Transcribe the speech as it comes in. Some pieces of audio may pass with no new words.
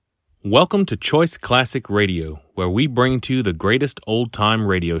Welcome to Choice Classic Radio, where we bring to you the greatest old-time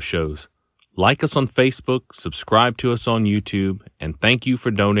radio shows. Like us on Facebook, subscribe to us on YouTube, and thank you for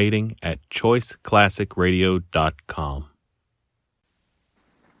donating at choiceclassicradio.com.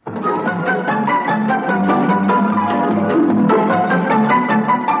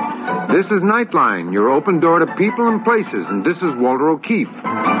 This is Nightline, your open door to people and places, and this is Walter O'Keefe.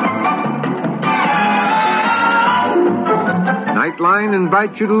 Nightline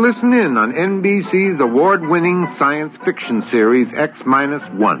invites you to listen in on NBC's award-winning science fiction series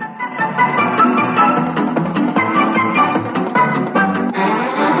X-1.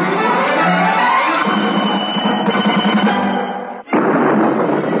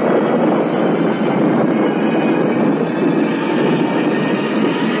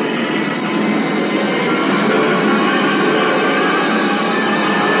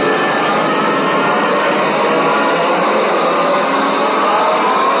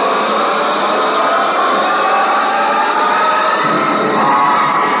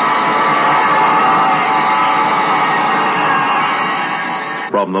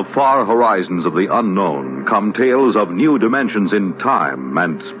 From the far horizons of the unknown come tales of new dimensions in time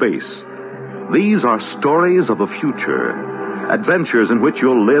and space. These are stories of the future, adventures in which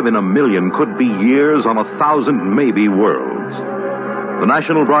you'll live in a million, could be years, on 1,000 maybe worlds. The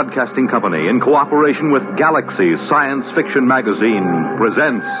National Broadcasting Company, in cooperation with Galaxy Science Fiction Magazine,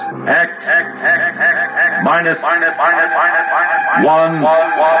 presents X minus one.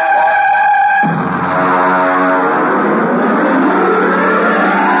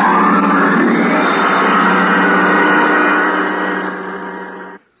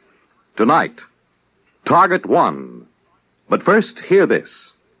 Tonight, Target 1. But first, hear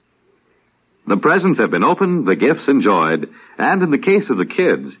this. The presents have been opened, the gifts enjoyed, and in the case of the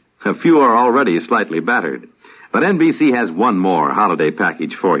kids, a few are already slightly battered. But NBC has one more holiday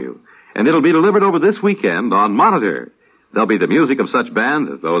package for you, and it'll be delivered over this weekend on Monitor. There'll be the music of such bands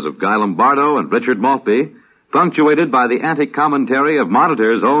as those of Guy Lombardo and Richard Maltby, punctuated by the antic commentary of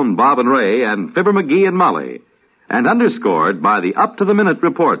Monitor's own Bob and Ray and Fibber McGee and Molly, and underscored by the up-to-the-minute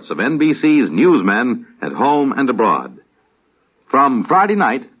reports of NBC's newsmen at home and abroad. From Friday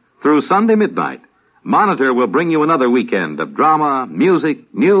night through Sunday midnight, Monitor will bring you another weekend of drama,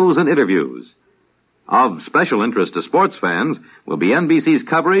 music, news, and interviews. Of special interest to sports fans will be NBC's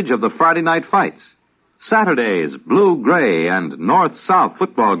coverage of the Friday night fights, Saturday's blue-gray and north-south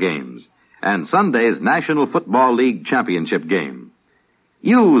football games, and Sunday's National Football League Championship game.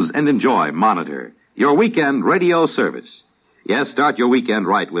 Use and enjoy Monitor, your weekend radio service. Yes, start your weekend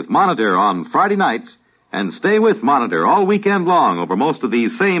right with Monitor on Friday nights, and stay with Monitor all weekend long over most of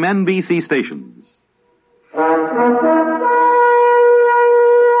these same NBC stations.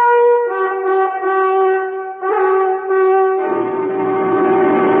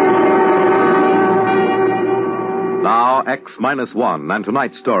 Now, X-1 and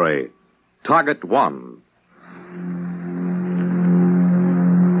tonight's story, Target 1.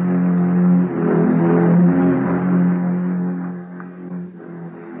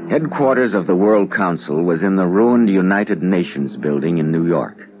 Headquarters of the World Council was in the ruined United Nations building in New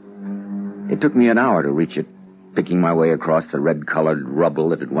York. It took me an hour to reach it, picking my way across the red-colored rubble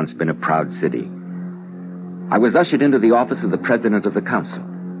that had once been a proud city. I was ushered into the office of the president of the council,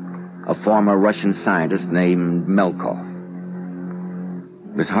 a former Russian scientist named Melkov.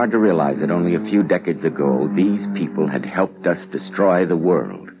 It was hard to realize that only a few decades ago, these people had helped us destroy the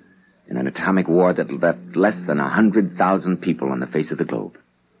world in an atomic war that left less than 100,000 people on the face of the globe.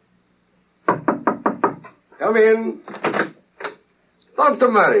 Come in. Dr.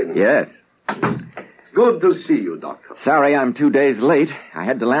 Marin. Yes. It's good to see you, Doctor. Sorry I'm 2 days late. I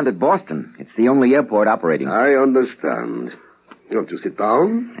had to land at Boston. It's the only airport operating. I understand. You want to sit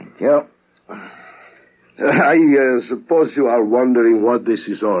down? Thank you. I suppose you are wondering what this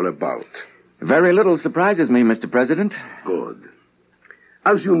is all about. Very little surprises me, Mr. President. Good.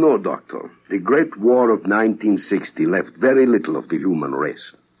 As you know, Doctor, the Great War of 1960 left very little of the human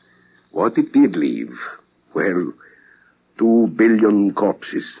race. What it did leave, well, 2 billion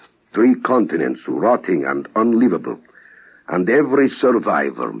corpses, 3 continents rotting and unlivable, and every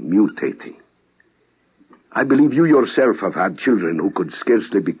survivor mutating. I believe you yourself have had children who could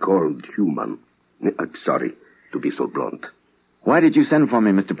scarcely be called human. I'm sorry to be so blunt. Why did you send for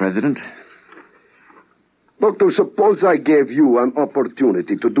me, Mr. President? Doctor, suppose I gave you an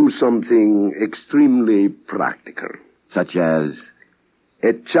opportunity to do something extremely practical. Such as?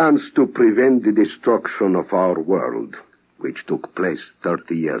 A chance to prevent the destruction of our world, which took place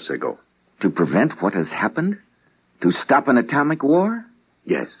 30 years ago. To prevent what has happened? To stop an atomic war?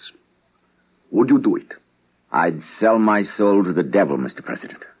 Yes. Would you do it? I'd sell my soul to the devil, Mr.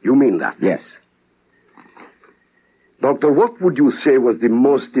 President. You mean that? Yes. Doctor, what would you say was the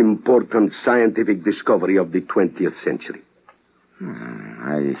most important scientific discovery of the 20th century?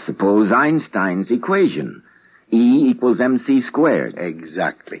 I suppose Einstein's equation. E equals mc squared.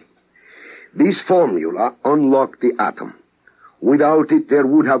 Exactly. This formula unlocked the atom. Without it, there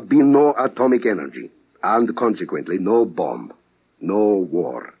would have been no atomic energy, and consequently, no bomb, no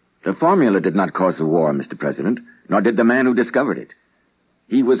war. The formula did not cause the war, Mr. President, nor did the man who discovered it.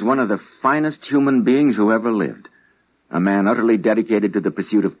 He was one of the finest human beings who ever lived. A man utterly dedicated to the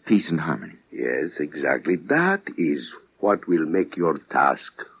pursuit of peace and harmony. Yes, exactly. That is what will make your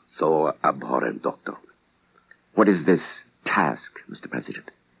task so abhorrent, Doctor. What is this task, Mr.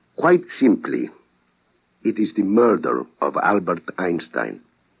 President? Quite simply, it is the murder of Albert Einstein.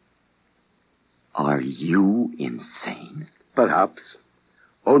 Are you insane? Perhaps.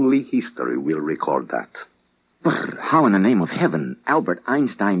 Only history will record that. But how in the name of heaven Albert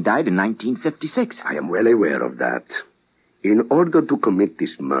Einstein died in 1956? I am well aware of that. In order to commit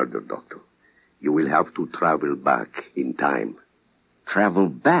this murder, Doctor, you will have to travel back in time. Travel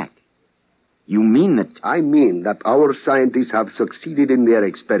back? You mean that... I mean that our scientists have succeeded in their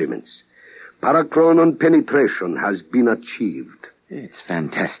experiments. Parachronon penetration has been achieved. It's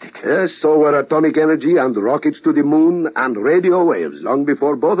fantastic. Yes, so were atomic energy and rockets to the moon and radio waves long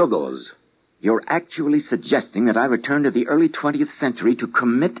before both of those. You're actually suggesting that I return to the early 20th century to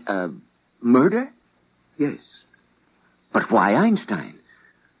commit a murder? Yes. But why Einstein?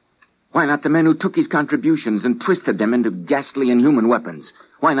 Why not the men who took his contributions and twisted them into ghastly inhuman weapons?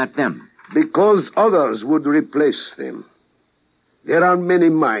 Why not them? Because others would replace them. There are many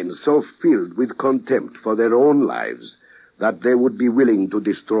minds so filled with contempt for their own lives that they would be willing to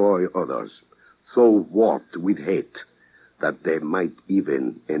destroy others, so warped with hate that they might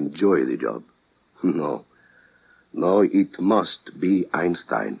even enjoy the job. No, it must be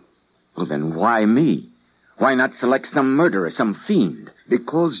Einstein. Well, then why me? Why not select some murderer, some fiend?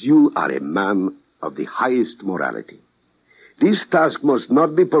 Because you are a man of the highest morality. This task must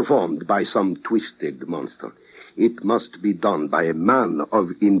not be performed by some twisted monster. It must be done by a man of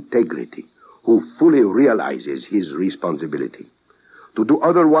integrity who fully realizes his responsibility. To do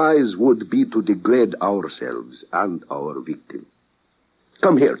otherwise would be to degrade ourselves and our victim.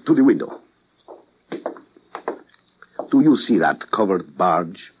 Come here, to the window. Do you see that covered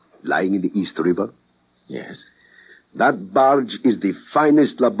barge lying in the East River? Yes. That barge is the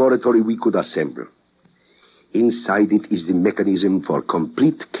finest laboratory we could assemble. Inside it is the mechanism for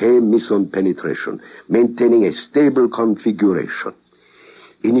complete K-meson penetration, maintaining a stable configuration.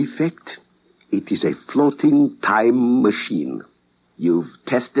 In effect, it is a floating time machine. You've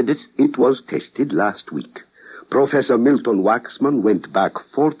tested it? It was tested last week. Professor Milton Waxman went back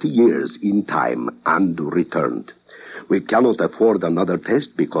 40 years in time and returned. We cannot afford another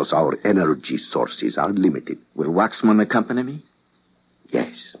test because our energy sources are limited. Will Waxman accompany me?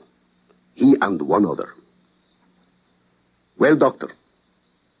 Yes. He and one other. Well, Doctor,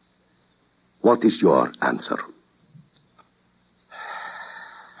 what is your answer?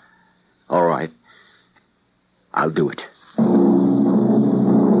 All right. I'll do it.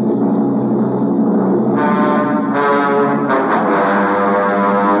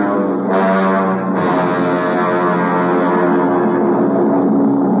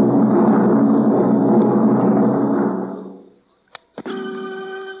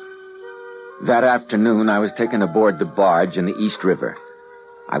 That afternoon, I was taken aboard the barge in the East River.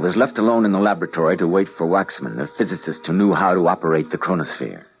 I was left alone in the laboratory to wait for Waxman, a physicist who knew how to operate the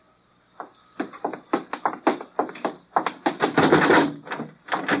chronosphere.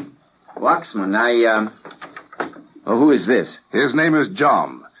 Waxman, who is this? His name is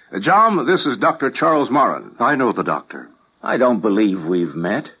John. John, this is Dr. Charles Moran. I know the doctor. I don't believe we've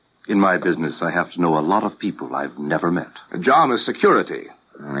met. In my business, I have to know a lot of people I've never met. John is security.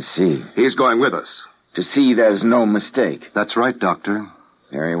 I see. He's going with us. To see there's no mistake. That's right, Doctor.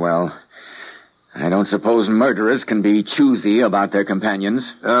 Very well. I don't suppose murderers can be choosy about their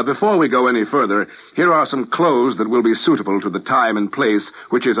companions. Before we go any further, here are some clothes that will be suitable to the time and place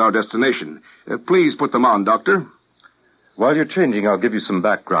which is our destination. Please put them on, Doctor. While you're changing, I'll give you some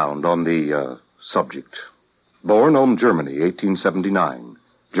background on the subject. Born Ulm, Germany, 1879.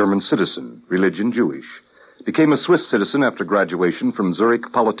 German citizen, religion Jewish. Became a Swiss citizen after graduation from Zurich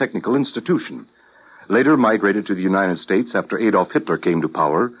Polytechnical Institution. Later migrated to the United States after Adolf Hitler came to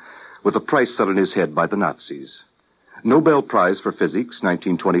power, with a price set on his head by the Nazis. Nobel Prize for Physics,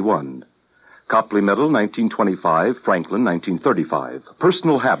 1921. Copley Medal, 1925. Franklin, 1935.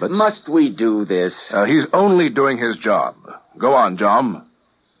 Personal habits... Must we do this? He's only doing his job. Go on, John.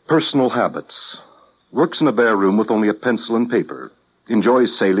 Personal habits. Works in a bare room with only a pencil and paper.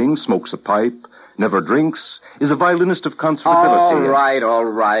 Enjoys sailing, smokes a pipe, never drinks, is a violinist of comfortability. All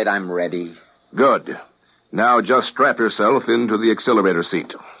right, I'm ready. Good. Now just strap yourself into the accelerator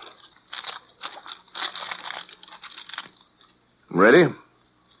seat. Ready?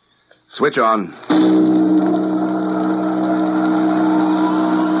 Switch on.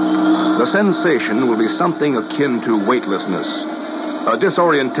 The sensation will be something akin to weightlessness, a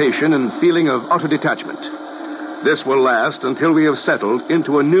disorientation and feeling of utter detachment. This will last until we have settled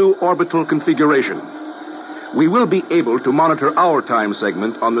into a new orbital configuration. We will be able to monitor our time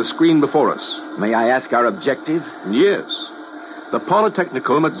segment on the screen before us. May I ask our objective? Yes. The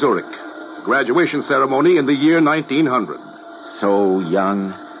Polytechnicum at Zurich. Graduation ceremony in the year 1900. So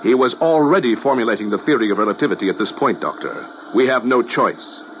young. He was already formulating the theory of relativity at this point, Doctor. We have no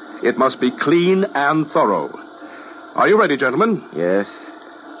choice. It must be clean and thorough. Are you ready, gentlemen? Yes.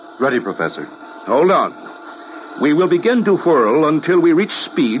 Ready, Professor. Hold on. We will begin to whirl until we reach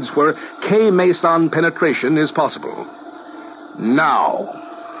speeds where K-meson penetration is possible. Now.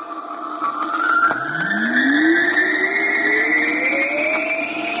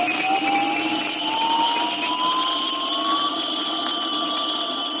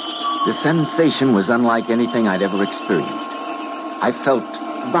 The sensation was unlike anything I'd ever experienced. I felt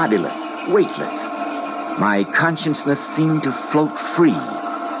bodiless, weightless. My consciousness seemed to float free.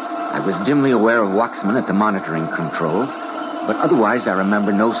 I was dimly aware of Waxman at the monitoring controls, but otherwise I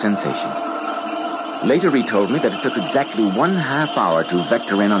remember no sensation. Later he told me that it took exactly 1/2 hour to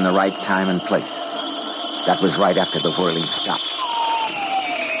vector in on the right time and place. That was right after the whirling stopped.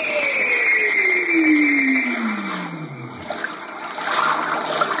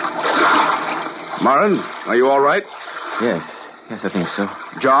 Marin, are you all right? Yes, I think so.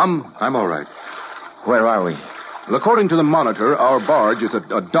 John? I'm all right. Where are we? Well, according to the monitor, our barge is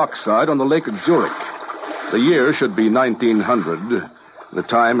at a dockside on the lake of Zurich. The year should be 1900. The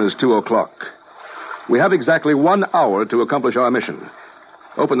time is 2:00. We have exactly 1 hour to accomplish our mission.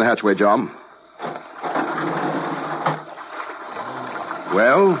 Open the hatchway, John.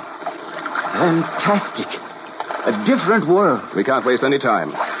 Well? Fantastic. A different world. We can't waste any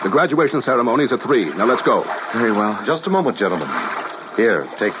time. The graduation ceremony is at 3. Now let's go. Very well. Just a moment, gentlemen. Here,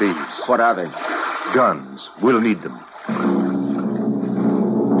 take these. What are they? Guns. We'll need them.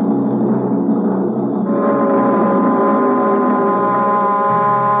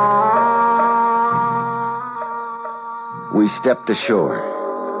 We stepped ashore.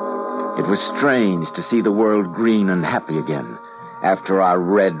 It was strange to see the world green and happy again after our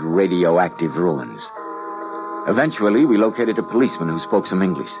red radioactive ruins. Eventually, we located a policeman who spoke some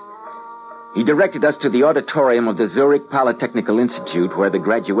English. He directed us to the auditorium of the Zurich Polytechnical Institute where the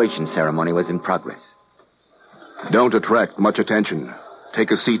graduation ceremony was in progress. Don't attract much attention.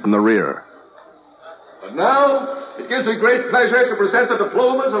 Take a seat in the rear. And now, it gives me great pleasure to present the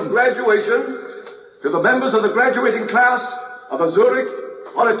diplomas of graduation to the members of the graduating class of the Zurich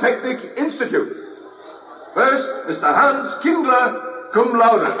Polytechnic Institute. First, Mr. Hans Kindler, cum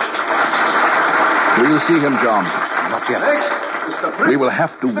laude. Do you see him, John? Not yet. Next, Mr. Fritz. We will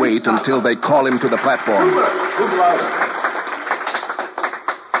have to wait until they call him to the platform. Cum laude.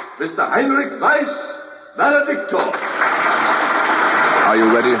 Mr. Heinrich Weiss, valedictor. Are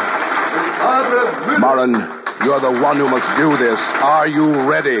you ready? Miss Barbara Müller. Marin, you're the one who must do this. Are you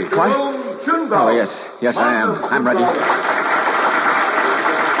ready? Jerome Schönbaum. Oh, yes, I am. I'm ready.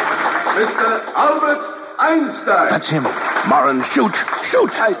 Mr. Albert Einstein. That's him. Marin, shoot!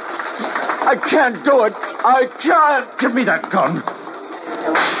 Shoot! I can't do it. I can't. Give me that gun.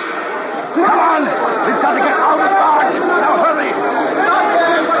 Come on! We've got to get out of the barge! Now hurry!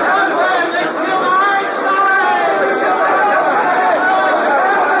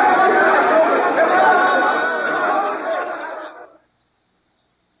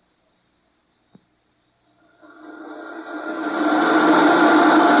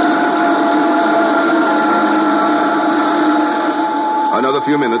 Another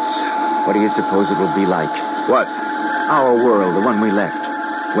few minutes. What do you suppose it will be like? What? Our world, the one we left.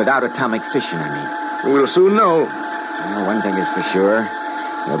 Without atomic fission, I mean. We'll soon know. Well, one thing is for sure.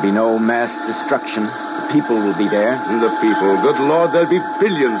 There'll be no mass destruction. The people will be there. The people. Good Lord, there'll be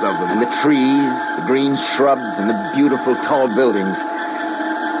billions of them. And the trees, the green shrubs, and the beautiful tall buildings.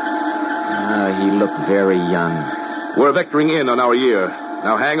 He looked very young. We're vectoring in on our year.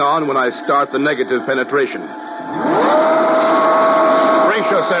 Now hang on when I start the negative penetration.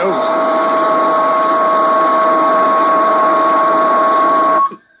 Brace yourselves.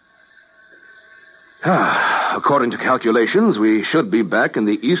 According to calculations, we should be back in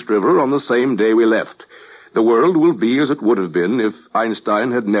the East River on the same day we left. The world will be as it would have been if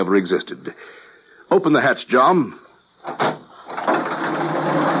Einstein had never existed. Open the hatch, John.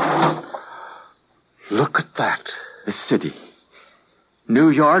 Look at that. The city. New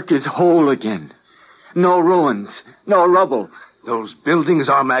York is whole again. No ruins, no rubble. Those buildings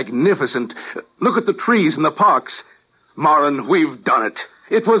are magnificent. Look at the trees in the parks. Morin, we've done it.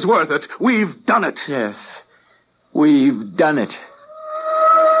 It was worth it. We've done it. Yes, we've done it.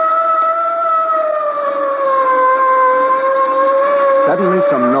 Suddenly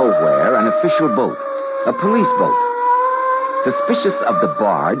from nowhere, an official boat, a police boat. Suspicious of the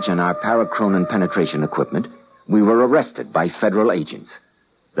barge and our parachronon penetration equipment, we were arrested by federal agents.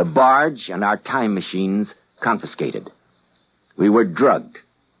 The barge and our time machines confiscated. We were drugged,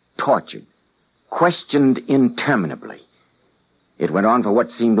 tortured, questioned interminably. It went on for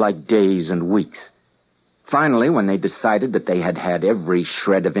what seemed like days and weeks. Finally, when they decided that they had had every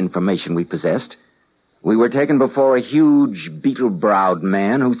shred of information we possessed, we were taken before a huge, beetle-browed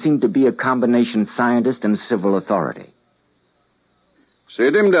man who seemed to be a combination scientist and civil authority.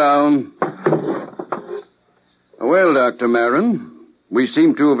 Sit him down. Well, Dr. Marin, we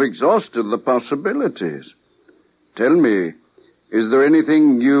seem to have exhausted the possibilities. Tell me, is there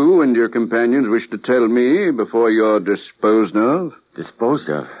anything you and your companions wish to tell me before you're disposed of? Disposed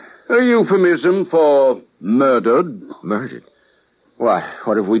of? A euphemism for murdered. Murdered? Why,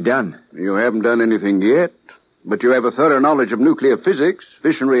 what have we done? You haven't done anything yet, but you have a thorough knowledge of nuclear physics,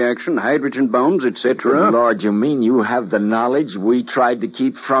 fission reaction, hydrogen bombs, etc. Lord, you mean you have the knowledge we tried to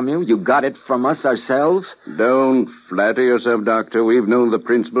keep from you? You got it from us ourselves? Don't flatter yourself, Doctor. We've known the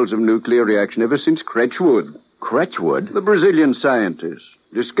principles of nuclear reaction ever since Kretschwood. Kretschwood? The Brazilian scientist,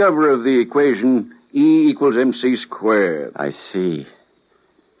 discoverer of the equation E equals mc squared. I see.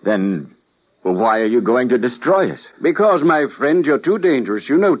 Then, well, why are you going to destroy us? Because, my friend, you're too dangerous.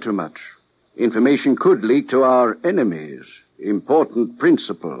 You know too much. Information could leak to our enemies. Important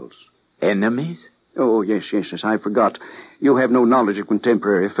principles. Enemies? Oh, yes, I forgot. You have no knowledge of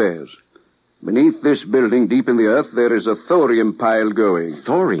contemporary affairs. Beneath this building, deep in the earth, there is a thorium pile going.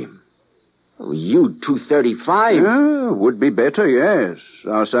 Thorium? Oh, U-235? Yeah, would be better, yes.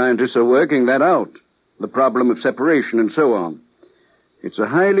 Our scientists are working that out. The problem of separation and so on. It's a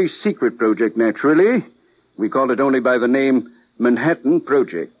highly secret project, naturally. We call it only by the name Manhattan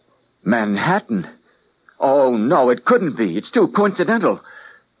Project. Manhattan? Oh, no, it couldn't be. It's too coincidental.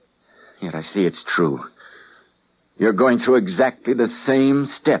 Yet I see it's true. You're going through exactly the same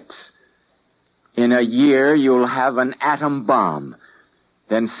steps. In a year, you'll have an atom bomb.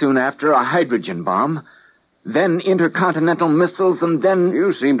 Then soon after, a hydrogen bomb. Then intercontinental missiles, and then...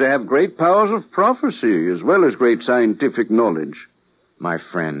 You seem to have great powers of prophecy, as well as great scientific knowledge. My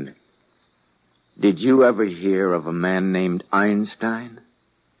friend, did you ever hear of a man named Einstein?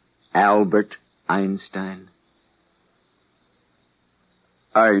 Albert Einstein?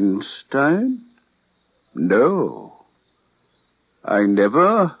 Einstein? No. I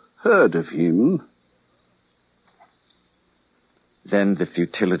never heard of him. Then the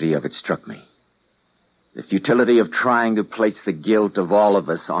futility of it struck me. The futility of trying to place the guilt of all of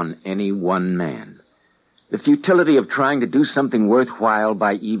us on any one man. The futility of trying to do something worthwhile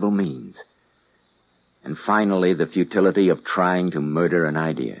by evil means. And finally, the futility of trying to murder an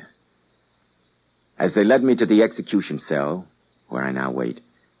idea. As they led me to the execution cell, where I now wait,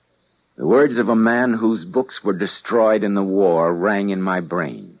 the words of a man whose books were destroyed in the war rang in my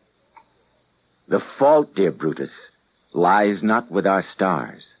brain. The fault, dear Brutus, lies not with our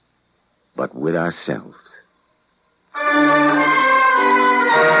stars, but with ourselves.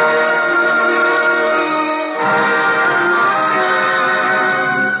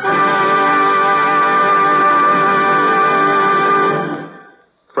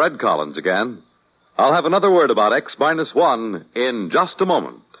 Fred Collins again. I'll have another word about X-1 in just a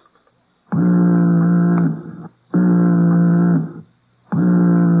moment.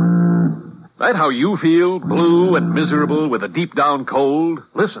 That how you feel, blue and miserable with a deep-down cold?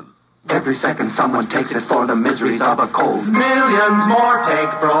 Listen. Every second someone takes it for the miseries of a cold. Millions more take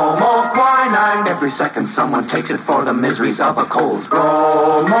bromoquinine. Every second someone takes it for the miseries of a cold.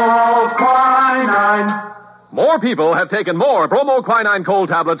 Bromoquinine. More people have taken more bromoquinine cold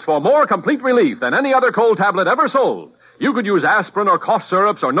tablets for more complete relief than any other cold tablet ever sold. You could use aspirin or cough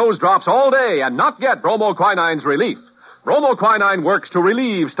syrups or nose drops all day and not get bromoquinine's relief. Bromoquinine works to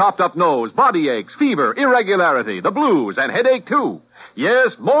relieve stopped-up nose, body aches, fever, irregularity, the blues, and headache, too.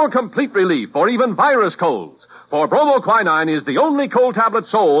 Yes, more complete relief for even virus colds. For bromoquinine is the only cold tablet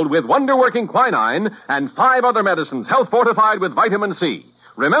sold with wonder-working quinine and 5 other medicines health-fortified with vitamin C.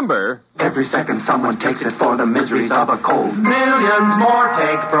 Remember, every second someone takes it for the miseries of a cold. Millions more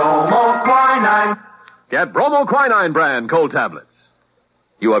take bromoquinine. Get bromoquinine brand cold tablets.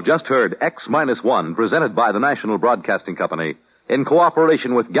 You have just heard X-1, presented by the National Broadcasting Company in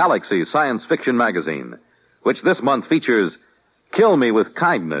cooperation with Galaxy Science Fiction Magazine, which this month features Kill Me with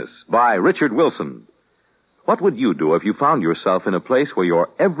Kindness by Richard Wilson. What would you do if you found yourself in a place where your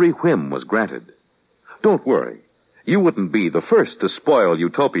every whim was granted? Don't worry. You wouldn't be the first to spoil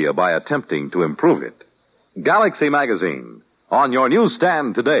utopia by attempting to improve it. Galaxy Magazine, on your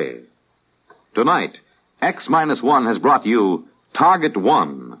newsstand today. Tonight, X-1 has brought you Target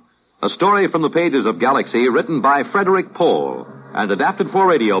One, a story from the pages of Galaxy written by Frederick Pohl and adapted for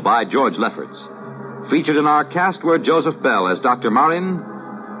radio by George Lefferts. Featured in our cast were Joseph Bell as Dr. Marin,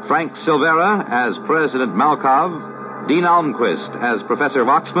 Frank Silvera as President Malkov, Dean Almquist as Professor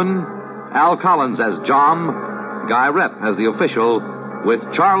Voxman, Al Collins as Jom, Guy Rep as the official,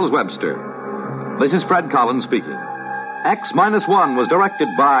 with Charles Webster. This is Fred Collins speaking. X-1 was directed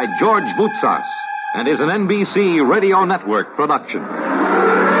by George Voutsas and is an NBC Radio Network production.